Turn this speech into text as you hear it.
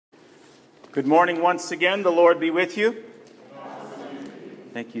Good morning once again. The Lord be with you.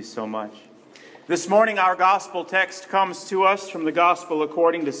 Thank you so much. This morning our gospel text comes to us from the Gospel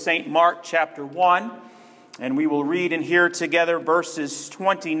according to St. Mark chapter 1, and we will read and hear together verses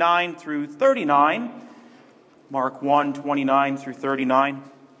 29 through 39. Mark 1, 29 through 39.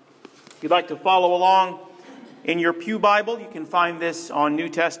 If you'd like to follow along in your pew Bible, you can find this on New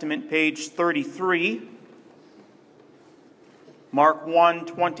Testament page 33. Mark 1,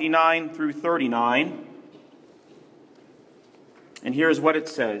 29 through 39. And here's what it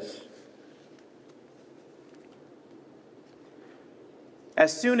says.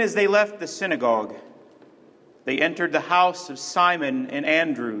 As soon as they left the synagogue, they entered the house of Simon and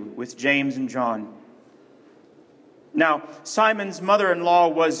Andrew with James and John. Now, Simon's mother-in-law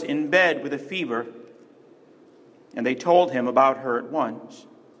was in bed with a fever, and they told him about her at once.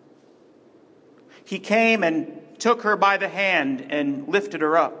 He came and took her by the hand and lifted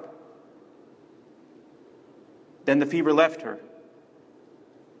her up. Then the fever left her,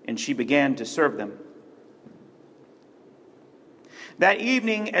 and she began to serve them. That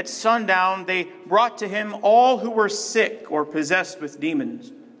evening at sundown, they brought to him all who were sick or possessed with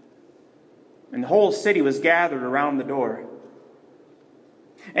demons, and the whole city was gathered around the door.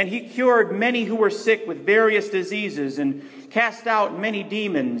 And he cured many who were sick with various diseases and cast out many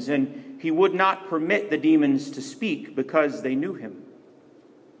demons, and he would not permit the demons to speak because they knew him.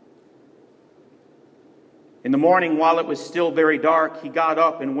 In the morning, while it was still very dark, he got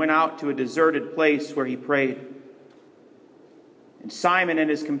up and went out to a deserted place where he prayed. And Simon and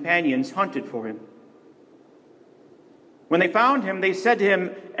his companions hunted for him. When they found him, they said to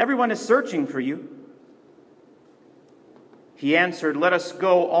him, "Everyone is searching for you." He answered, "Let us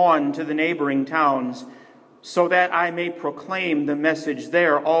go on to the neighboring towns, so that I may proclaim the message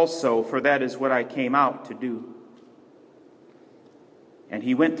there also, for that is what I came out to do." And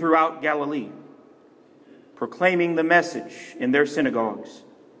he went throughout Galilee, proclaiming the message in their synagogues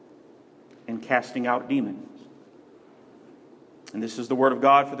and casting out demons. And this is the word of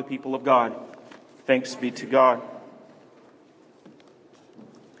God for the people of God. Thanks be to God.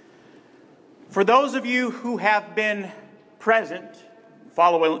 For those of you who have been present,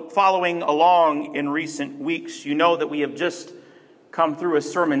 following along in recent weeks, you know that we have just come through a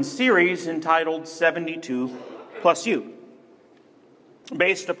sermon series entitled 72 plus You,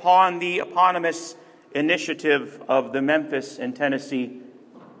 based upon the eponymous initiative of the Memphis and Tennessee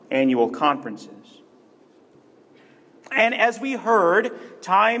annual conferences. And as we heard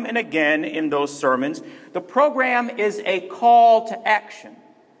time and again in those sermons, the program is a call to action.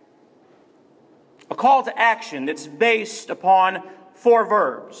 A call to action that's based upon 4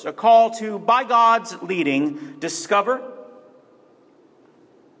 verbs. A call to, by God's leading, discover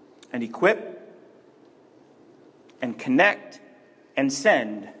and equip and connect and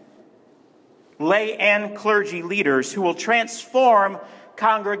send lay and clergy leaders who will transform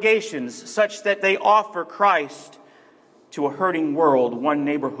congregations such that they offer Christ to a hurting world, one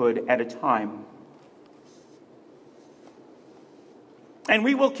neighborhood at a time. And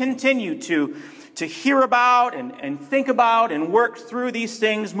we will continue to hear about and think about and work through these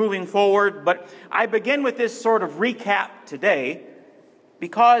things moving forward. But I begin with this sort of recap today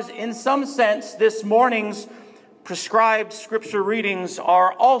because in some sense this morning's prescribed scripture readings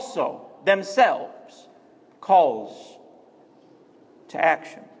are also themselves calls to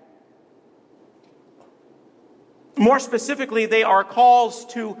action. More specifically, they are calls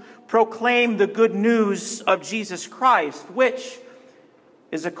to proclaim the good news of Jesus Christ, which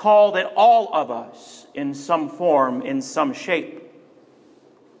is a call that all of us, in some form, in some shape,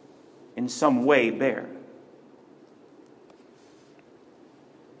 in some way, bear.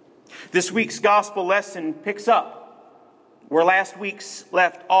 This week's gospel lesson picks up where last week's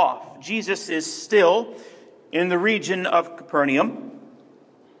left off. Jesus is still in the region of Capernaum.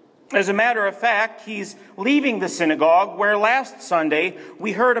 As a matter of fact, he's leaving the synagogue where last Sunday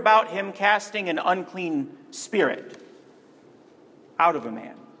we heard about him casting an unclean spirit out of a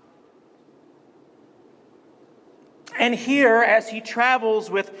man. And here, as he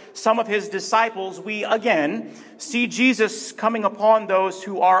travels with some of his disciples, we again see Jesus coming upon those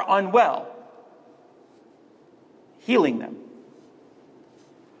who are unwell, healing them.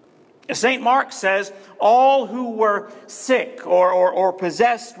 St. Mark says all who were sick or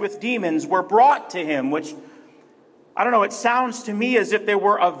possessed with demons were brought to him, which, I don't know, it sounds to me as if there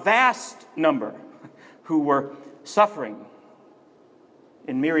were a vast number who were suffering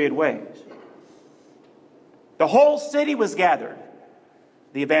in myriad ways. The whole city was gathered,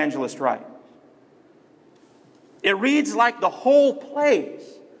 the evangelist writes. It reads like the whole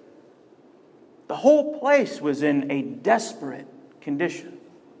place was in a desperate condition.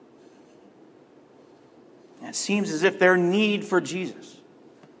 It seems as if their need for Jesus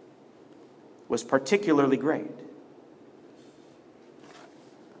was particularly great.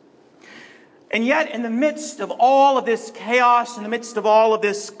 And yet, in the midst of all of this chaos, in the midst of all of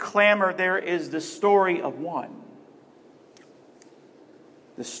this clamor, there is the story of one.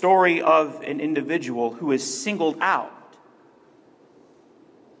 The story of an individual who is singled out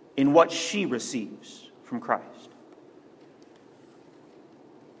in what she receives from Christ.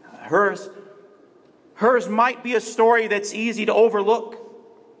 Hers might be a story that's easy to overlook,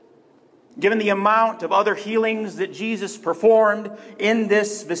 given the amount of other healings that Jesus performed in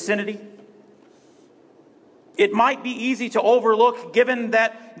this vicinity. It might be easy to overlook, given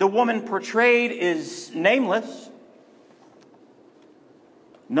that the woman portrayed is nameless,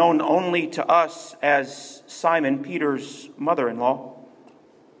 known only to us as Simon Peter's mother-in-law.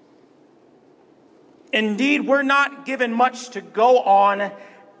 Indeed, we're not given much to go on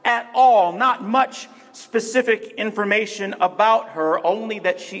at all, not much specific information about her, only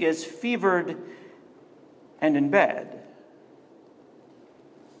that she is fevered and in bed.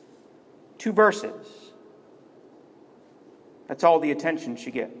 2 verses. That's all the attention she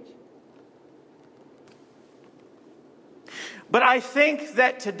gets. But I think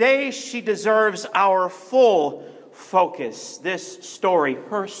that today she deserves our full focus. This story,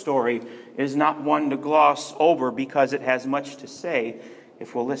 her story, is not one to gloss over because it has much to say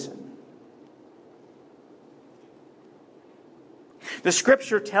if we'll listen. The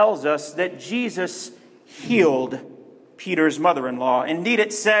scripture tells us that Jesus healed Peter's mother-in-law. Indeed,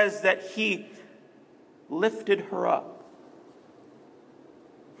 it says that he lifted her up.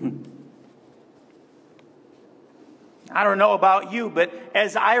 I don't know about you, but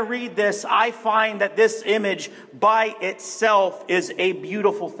as I read this, I find that this image by itself is a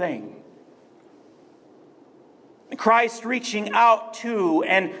beautiful thing. Christ reaching out to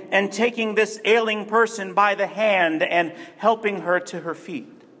and taking this ailing person by the hand and helping her to her feet.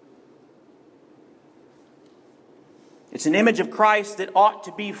 It's an image of Christ that ought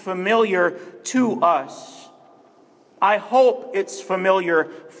to be familiar to us. I hope it's familiar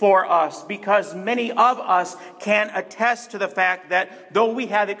for us because many of us can attest to the fact that though we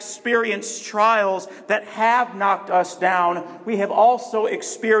have experienced trials that have knocked us down, we have also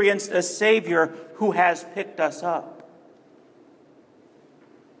experienced a Savior who has picked us up.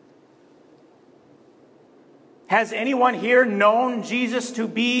 Has anyone here known Jesus to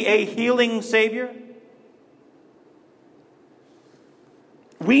be a healing Savior?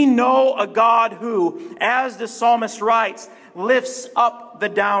 We know a God who, as the psalmist writes, lifts up the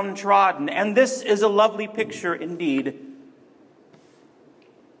downtrodden. And this is a lovely picture indeed.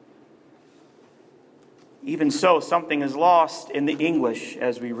 Even so, something is lost in the English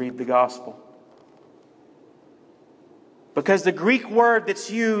as we read the gospel. Because the Greek word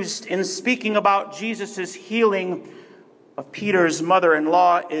that's used in speaking about Jesus' healing of Peter's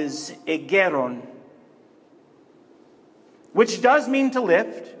mother-in-law is egeron, which does mean to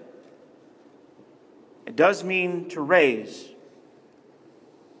lift. It does mean to raise.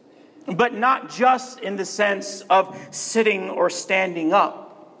 But not just in the sense of sitting or standing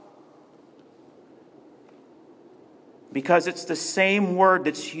up. Because it's the same word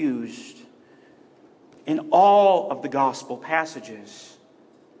that's used in all of the gospel passages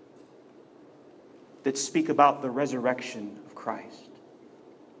that speak about the resurrection of Christ.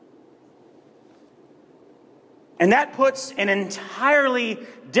 And that puts an entirely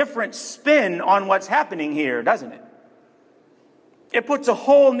different spin on what's happening here, doesn't it? It puts a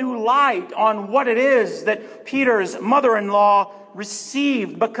whole new light on what it is that Peter's mother-in-law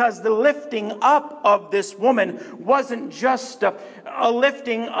received, because the lifting up of this woman wasn't just a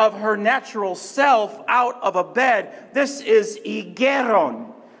lifting of her natural self out of a bed. This is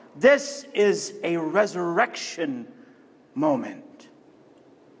egeron. This is a resurrection moment.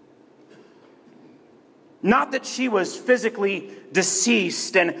 Not that she was physically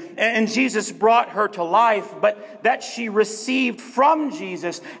deceased and Jesus brought her to life, but that she received from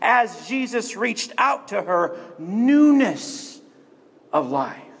Jesus, as Jesus reached out to her, newness of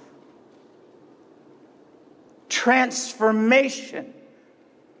life. Transformation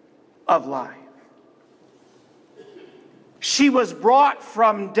of life. She was brought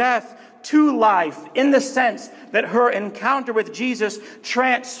from death to life in the sense that her encounter with Jesus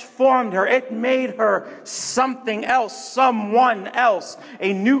transformed her. It made her something else, someone else,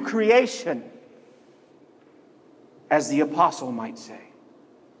 a new creation, as the apostle might say.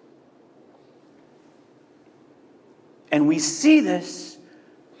 And we see this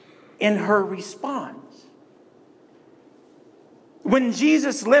in her response. When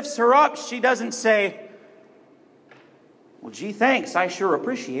Jesus lifts her up, she doesn't say, "Well, gee, thanks, I sure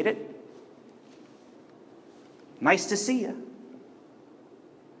appreciate it." Nice to see you.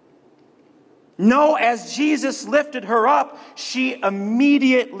 No, as Jesus lifted her up, she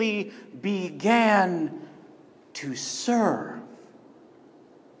immediately began to serve.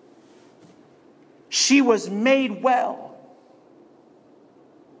 She was made well.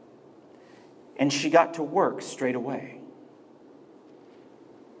 And she got to work straight away.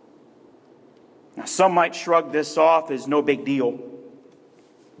 Now, some might shrug this off as no big deal.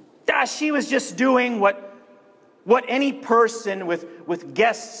 She was just doing what any person with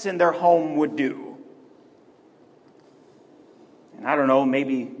guests in their home would do. And I don't know,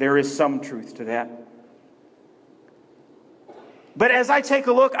 maybe there is some truth to that. But as I take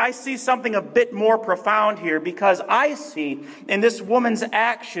a look, I see something a bit more profound here, because I see in this woman's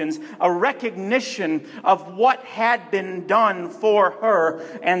actions a recognition of what had been done for her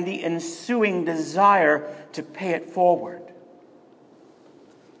and the ensuing desire to pay it forward.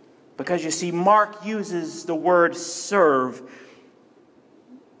 Because you see, Mark uses the word serve,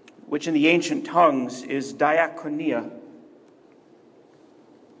 which in the ancient tongues is diakonia,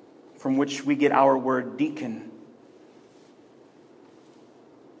 from which we get our word deacon.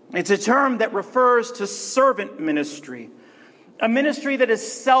 It's a term that refers to servant ministry, a ministry that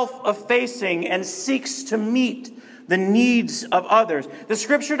is self-effacing and seeks to meet the needs of others. The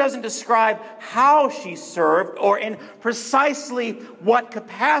Scripture doesn't describe how she served or in precisely what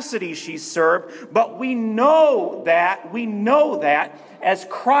capacity she served, but we know that as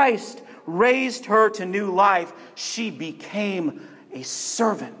Christ raised her to new life, she became a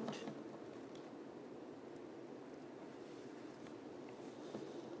servant.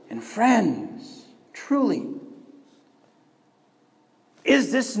 And friends, truly,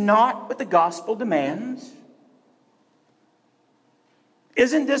 is this not what the gospel demands?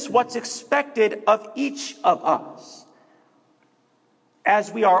 Isn't this what's expected of each of us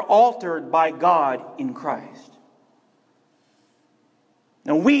as we are altered by God in Christ?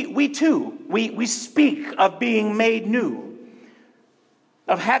 Now we too speak of being made new,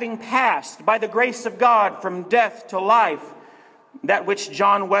 of having passed by the grace of God from death to life, that which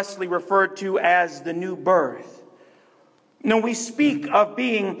John Wesley referred to as the new birth. No, we speak of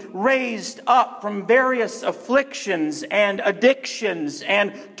being raised up from various afflictions and addictions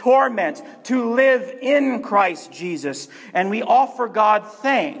and torments to live in Christ Jesus. And we offer God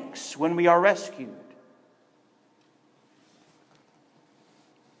thanks when we are rescued.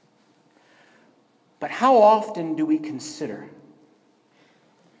 But how often do we consider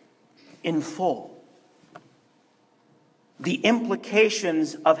in full the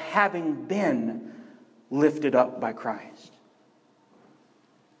implications of having been lifted up by Christ?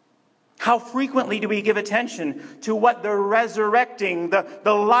 How frequently do we give attention to what the resurrecting, the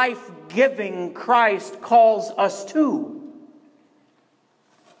life-giving Christ calls us to?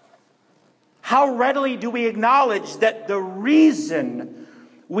 How readily do we acknowledge that the reason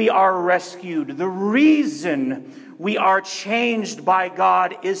we are rescued, the reason we are changed by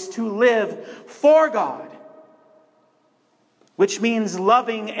God, is to live for God? Which means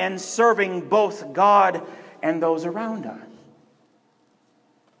loving and serving both God and those around us.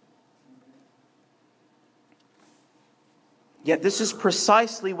 Yet this is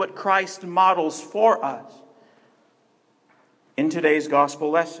precisely what Christ models for us in today's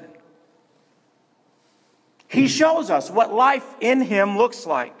gospel lesson. He shows us what life in Him looks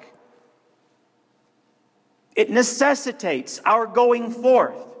like. It necessitates our going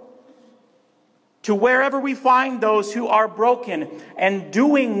forth to wherever we find those who are broken and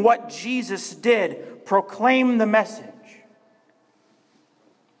doing what Jesus did, proclaim the message.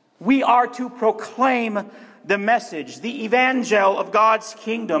 We are to proclaim the message, the evangel of God's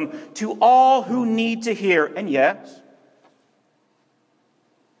kingdom, to all who need to hear. And yes,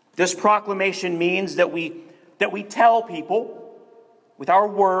 this proclamation means that we tell people with our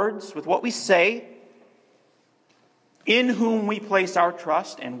words, with what we say, in whom we place our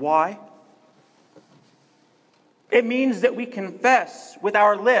trust and why. It means that we confess with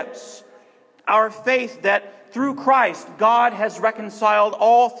our lips our faith that through Christ God has reconciled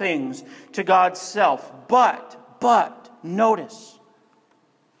all things to God's self. But notice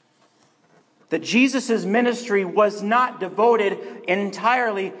that Jesus' ministry was not devoted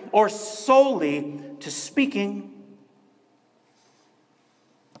entirely or solely to speaking.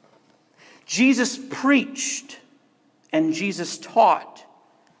 Jesus preached and Jesus taught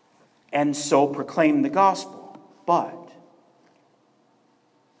and so proclaimed the gospel. But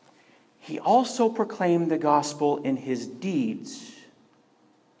He also proclaimed the gospel in His deeds,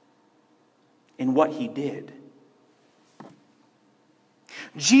 in what He did.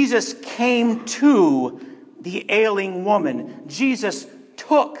 Jesus came to the ailing woman. Jesus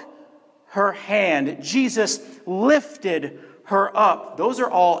took her hand. Jesus lifted her up. Those are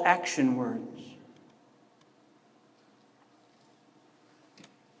all action words.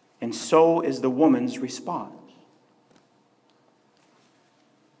 And so is the woman's response.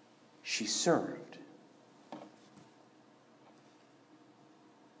 She served.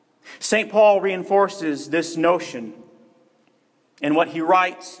 St. Paul reinforces this notion in what he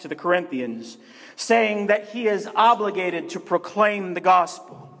writes to the Corinthians, saying that he is obligated to proclaim the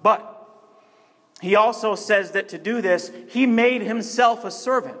gospel. But he also says that to do this, he made himself a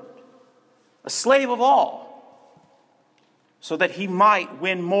servant, a slave of all, so that he might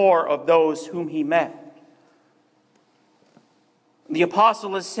win more of those whom he met. The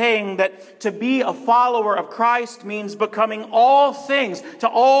apostle is saying that to be a follower of Christ means becoming all things to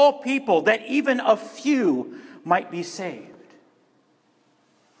all people, that even a few might be saved.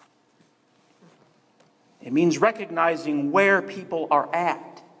 It means recognizing where people are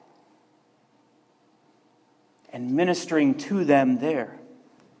at and ministering to them there.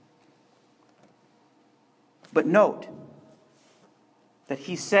 But note that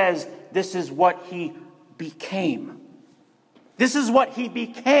he says this is what he became. This is what he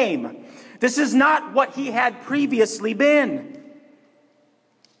became. This is not what he had previously been.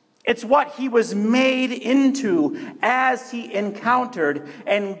 It's what he was made into as he encountered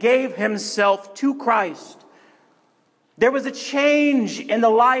and gave himself to Christ. There was a change in the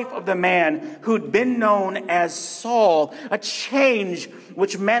life of the man who'd been known as Saul, a change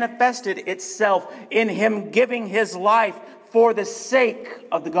which manifested itself in him giving his life for the sake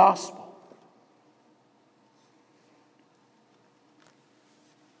of the gospel.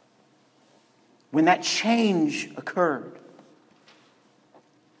 When that change occurred,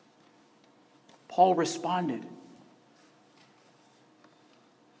 Paul responded.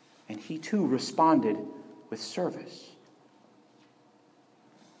 And he too responded with service.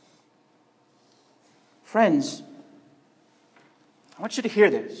 Friends, I want you to hear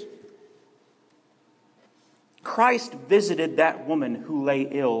this. Christ visited that woman who lay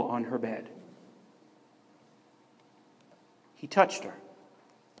ill on her bed. He touched her.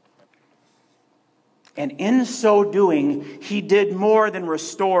 And in so doing, he did more than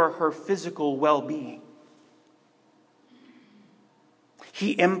restore her physical well-being.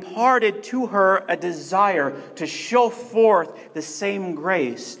 He imparted to her a desire to show forth the same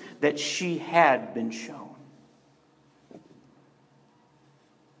grace that she had been shown.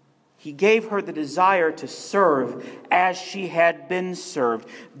 He gave her the desire to serve as she had been served.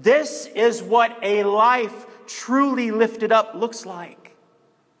 This is what a life truly lifted up looks like.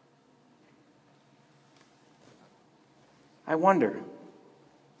 I wonder,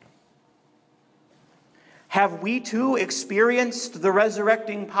 have we too experienced the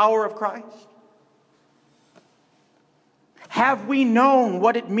resurrecting power of Christ? Have we known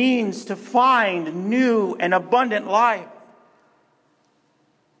what it means to find new and abundant life?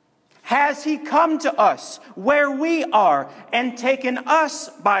 Has he come to us where we are and taken us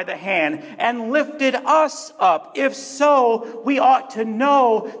by the hand and lifted us up? If so, we ought to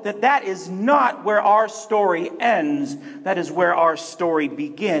know that that is not where our story ends. That is where our story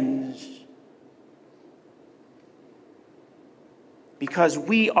begins. Because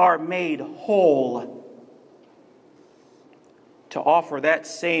we are made whole to offer that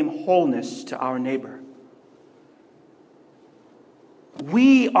same wholeness to our neighbor.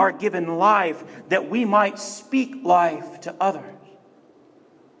 We are given life that we might speak life to others.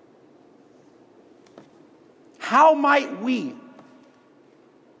 How might we,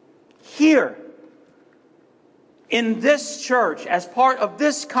 here in this church, as part of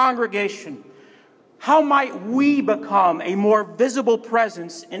this congregation, how might we become a more visible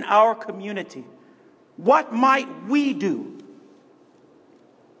presence in our community? What might we do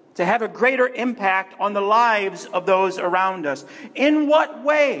to have a greater impact on the lives of those around us? In what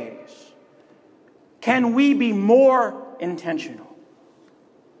ways can we be more intentional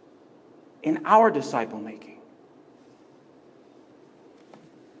in our disciple making?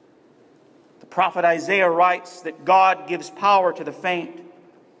 The prophet Isaiah writes that God gives power to the faint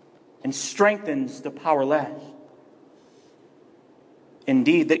and strengthens the powerless.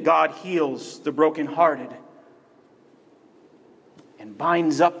 Indeed, that God heals the brokenhearted and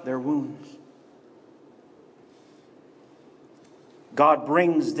binds up their wounds. God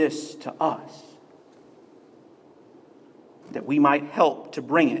brings this to us that we might help to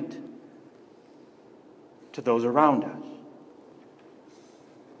bring it to those around us.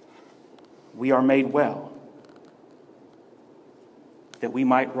 We are made well that we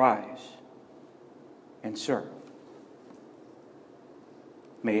might rise and serve.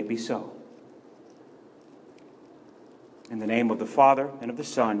 May it be so. In the name of the Father, and of the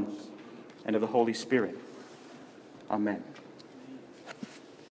Son, and of the Holy Spirit. Amen.